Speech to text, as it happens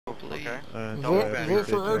please. Vote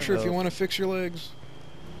for Archer if you want to fix your legs.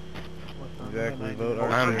 Exactly, vote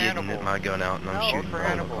Archer. I'm getting my gun out and I'm shooting for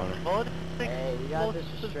Brian Hannibal. O'Connor. Hey, you got this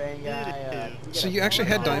restrained guy. So you actually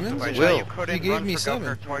had diamonds? Will. You gave me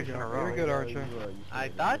 7. Twice in a row. You're good, Archer. I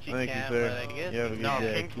thought you Thank you, can, sir. but I guess You have a good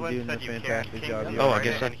day. You're doing a fantastic job. Oh, I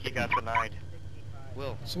guess and he got denied.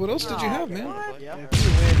 Will. So what else did you have, man? Yeah. If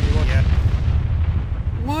you win, you Yeah.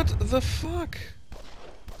 What the fuck?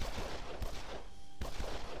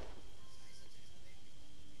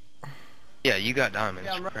 Yeah, you got diamonds.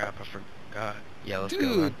 Yeah, I'm right. Crap, I forgot. Yeah, let's go.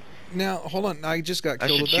 Dude, Man. now, hold on. I just got I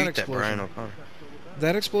killed should with that shoot that Brian explosion. O'Connor.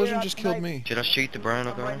 That explosion just killed me. Should I shoot the Brian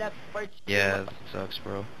O'Connor? Yeah, that sucks,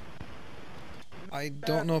 bro. I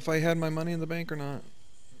don't know if I had my money in the bank or not.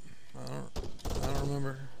 I don't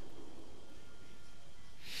remember.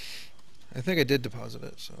 I think I did deposit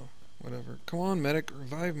it, so whatever. Come on, medic,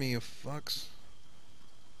 revive me, you fucks.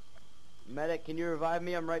 Medic, can you revive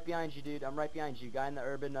me? I'm right behind you, dude. I'm right behind you. Guy in the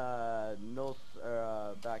urban mills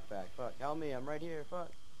backpack. Fuck, help me. I'm right here. Fuck.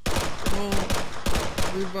 Come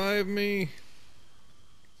on, revive me.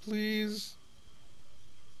 Please.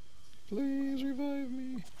 Please revive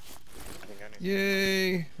me.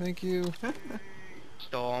 Yay, thank you.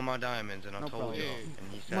 Stole all my diamonds and I told problem. you.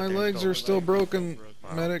 And he sat My there and legs stole are still broken,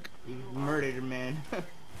 Wow. medic. He murdered a man. And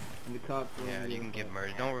the cops. Yeah, you can get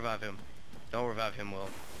murdered. Don't revive him. Don't revive him, Will.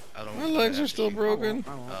 I don't. My legs are still shoot. broken.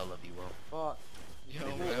 I love you, Will. Fuck.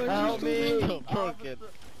 Help me. broken.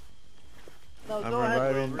 No, I'm go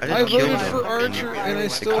ahead. reviving. I just I killed voted him, for Archer and I the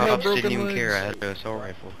still have cops broken didn't even legs. care. I had an assault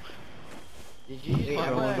rifle. Did you use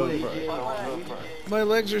my Vote leg? My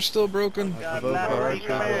legs are still broken. Vote for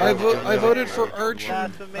Archer. I voted for Archer.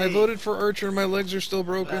 Blasphemy. I voted for Archer and my legs are still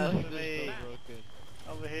broken. Blasphemy.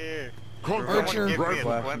 Over here. Archer.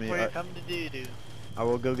 Blasphemy. Come to doo-doo. I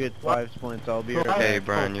will go get 5 splints. I'll be right back. Hey,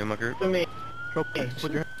 Brian, you in my group? Put your hands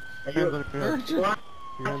on your head. Archer. Your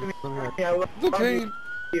hands on your head. The pain.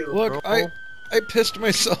 Look, I pissed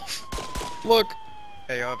myself. Look,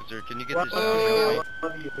 Hey, officer, can you get this? Oh.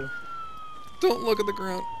 don't look at the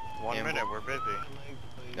ground. 1 minute, we're busy.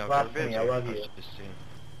 No, we're busy. I love you. Just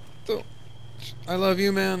saying. I love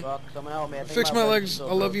you, man. Fuck, someone help me. I think Fix my legs. are I'll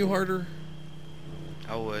still love you broken. harder.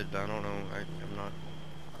 I would, but I don't know. I'm not.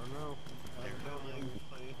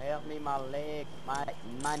 Help me, my leg.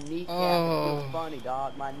 My kneecap Oh. feels funny,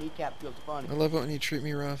 dog. My kneecap feels funny. I love it when you treat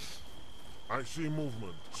me rough. I see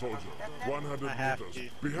movement, soldier. 100 I have meters. to.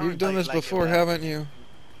 Behind You've done this like before, it. haven't you?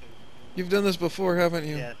 You've done this before, haven't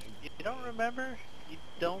you? Yes. You don't remember? You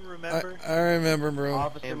don't remember? I remember, bro.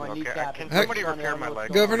 Officer, my Okay, kneecap can is somebody funny. repair I my don't know leg?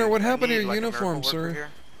 what's going Governor, on. what happened to I your need, like, a uniform, miracle worker sir? here.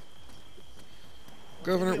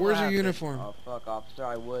 Governor, What where's your happened? uniform? Oh, fuck, officer,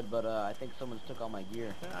 I would, but I think someone's took all my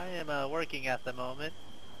gear. I am working at the moment.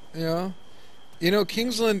 Yeah. You know,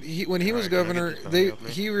 Kingsland, when he was Alright, can I governor, get this they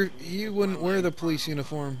money he wouldn't wear the police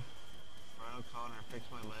uniform.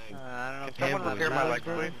 I don't know if Can someone you have repair my those, legs,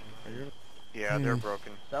 bro. please? Yeah, they're Hmm.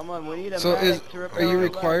 broken. Someone, we need a So medic to repair are you my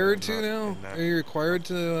leg. required to now? Are you required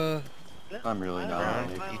to, I'm really not.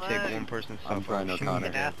 Brian, my if you take leg. one person's I'm stuff, Brian I'll shoot O'Connor.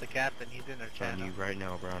 You can ask the captain, he's in our telling channel. you right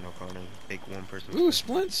now, Brian O'Connor. Take one person's ooh, stuff.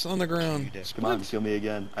 splints on the ground. You dead. Come on, kill me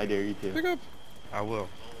again. I dare you Pick to. up, I will.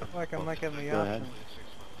 Like I'm not giving the Go ahead. option.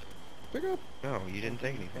 pick up. No, you didn't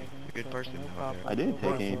take anything. You're a good person out there. I didn't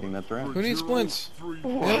take anything. That's right. Who needs splints? 3 Yeah,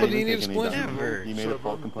 I but do you didn't need a take any splint? damage. Never. You made a false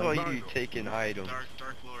Well, complaint. you taking items.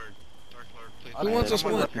 Who wants a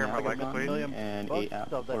Someone splint? repair my legs, please? And 8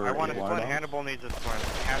 apples. I want a splint. Hannibal needs a splint.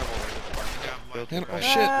 Hannibal needs a splint. And, oh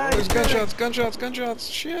shit, there's gunshots.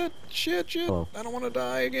 Shit. I don't want to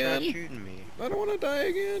die Stop again. shooting me. I don't want to die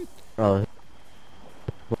again. Oh.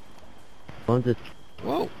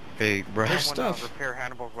 Whoa, Hey, Brian. There's Someone stuff. repair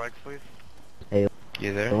Hannibal's legs, please.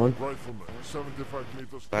 You there? Rifleman, 75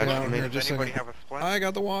 meters. Back Hold to on me. here, Does just a anybody second. have a splint? I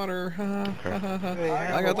got the water. Okay.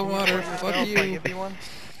 I got the water. Fuck you.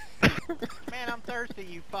 Man, I'm thirsty,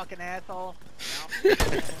 you fucking asshole.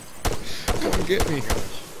 Come get me.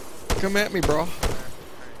 Come at me, bro.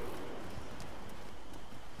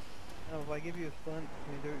 Oh, if I give you a splint,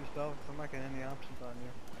 can you do it yourself? I'm not getting any options on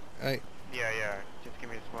you. Hey, Yeah. Just give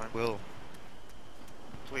me a splint, Will.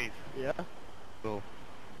 please. Yeah? Will.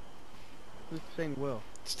 Who's saying Will?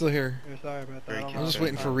 still here. You're sorry about that. Very I don't I'm know just if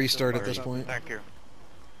waiting it's for on. restart at this point. Thank you.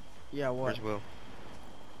 Yeah, what? Where's Will?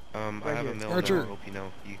 I have a here. mill. Archer, I hope you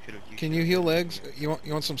know. You could. Can you heal legs? You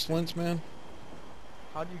want some splints, man?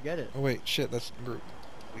 How'd you get it? Oh wait, shit, that's the group.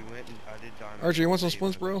 We went and I did diamond. Archer, you want some Save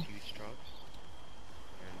splints, one of bro? those huge trucks.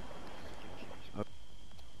 And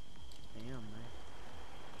Damn, man.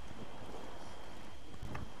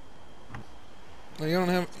 No, you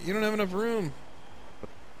don't have enough room.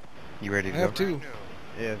 you ready to I go? have two.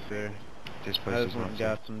 Yes, sir. This I place just is went not and safe.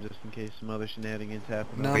 got some just in case some other shenanigans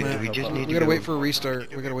happen. No, Wait, man. do we just need We to gotta go- wait for a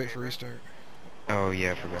restart. We gotta wait for a restart. Oh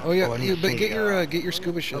yeah, I forgot. Oh yeah, I need you, to but think. get your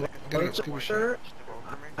scuba shit. Get scuba shit.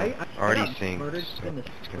 Already got synced, murdered so in the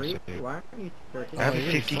it's gonna street. save. Why aren't you searching? I have Oh, a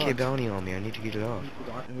you're 50k fucked. bounty on me. I need to get it off.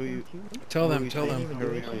 Who you? Tell them. who Tell you them. saying? Who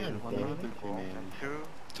are we saying?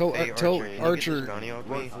 Tell Hey, tell Archer, can you get Archer. this bounty off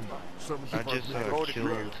me? Rifleman, I 75 just meters killed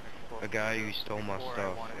straight. a guy who stole my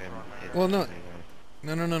stuff, and it, Well, no.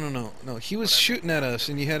 No. He was shooting at us,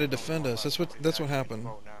 and you had to defend us. That's what happened.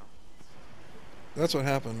 That's what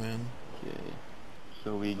happened, man. Okay.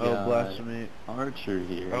 So we Oh, got blasphemy. Archer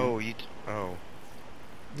here. Oh, you. Oh.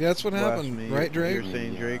 Yeah, that's what happened, Blasphemy. right, Drake? You're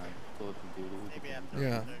saying Drake?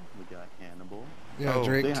 Yeah. We got Hannibal. Yeah, Oh,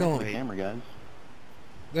 Drake. Say hi Tell to the him. camera,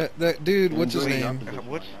 guys. That dude. What's his Wait, name?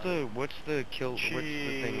 What's the kill? What's the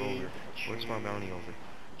thing over? What's my bounty over?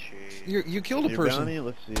 You killed a Your person. bounty?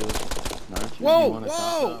 Let's see. Let's...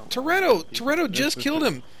 Whoa! Toretto just killed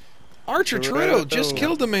him. Archer, Toretto just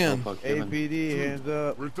killed the man. Oh, fuck, Kevin. APD, hands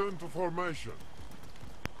up. Return to formation.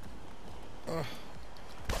 What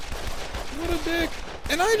a dick!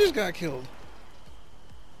 And I just got killed.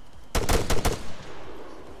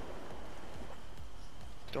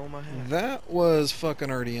 Stole my hat. That was fucking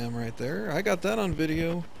RDM right there. I got that on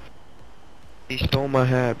video. He stole my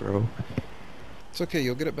hat, bro. It's okay.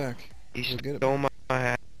 You'll get it back. He You'll get it stole my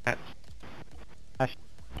hat.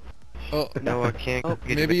 Oh, No, I can't. oh,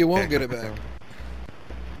 get maybe it you won't back. get it back.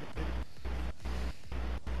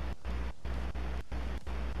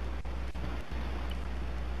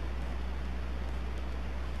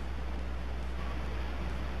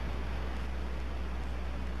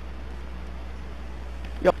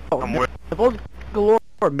 Yo, I'm worth nipples galore.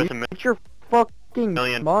 Mute your fucking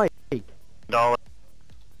million. mic. $.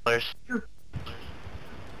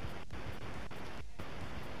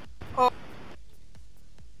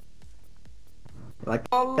 Like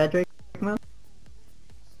Patrick, man?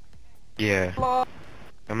 Yeah.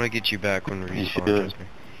 I'm gonna get you back when we You respawn. should.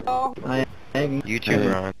 Trust me. I You too, Hey.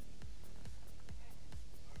 Brian.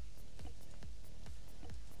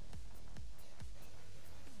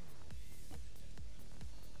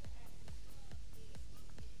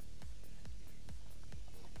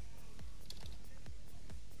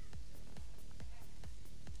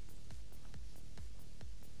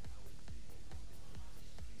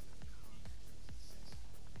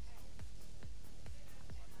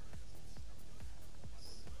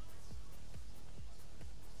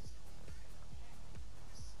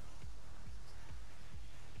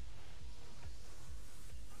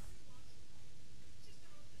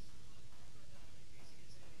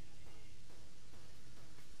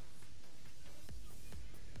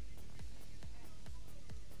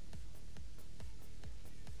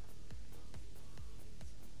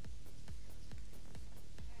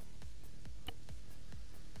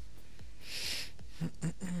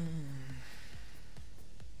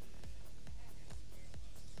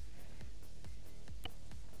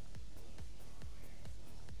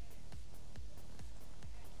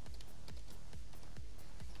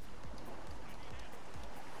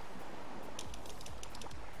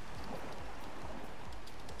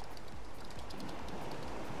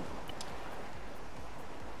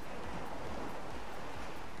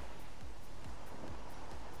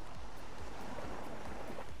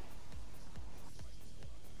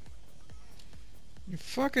 You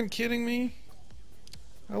fucking kidding me?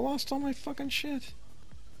 I lost all my fucking shit.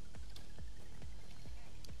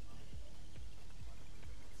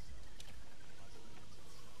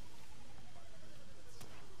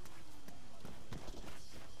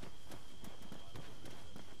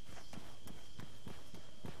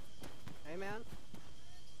 Hey, man.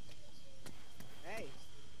 Hey.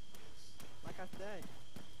 Like I said,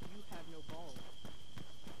 you have no balls.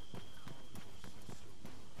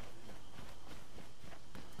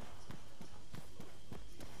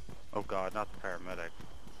 Oh god, not the paramedic.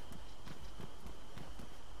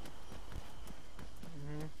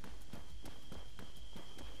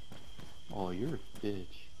 Oh, you're a bitch.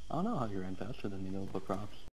 I don't know how you ran faster than me though, but props.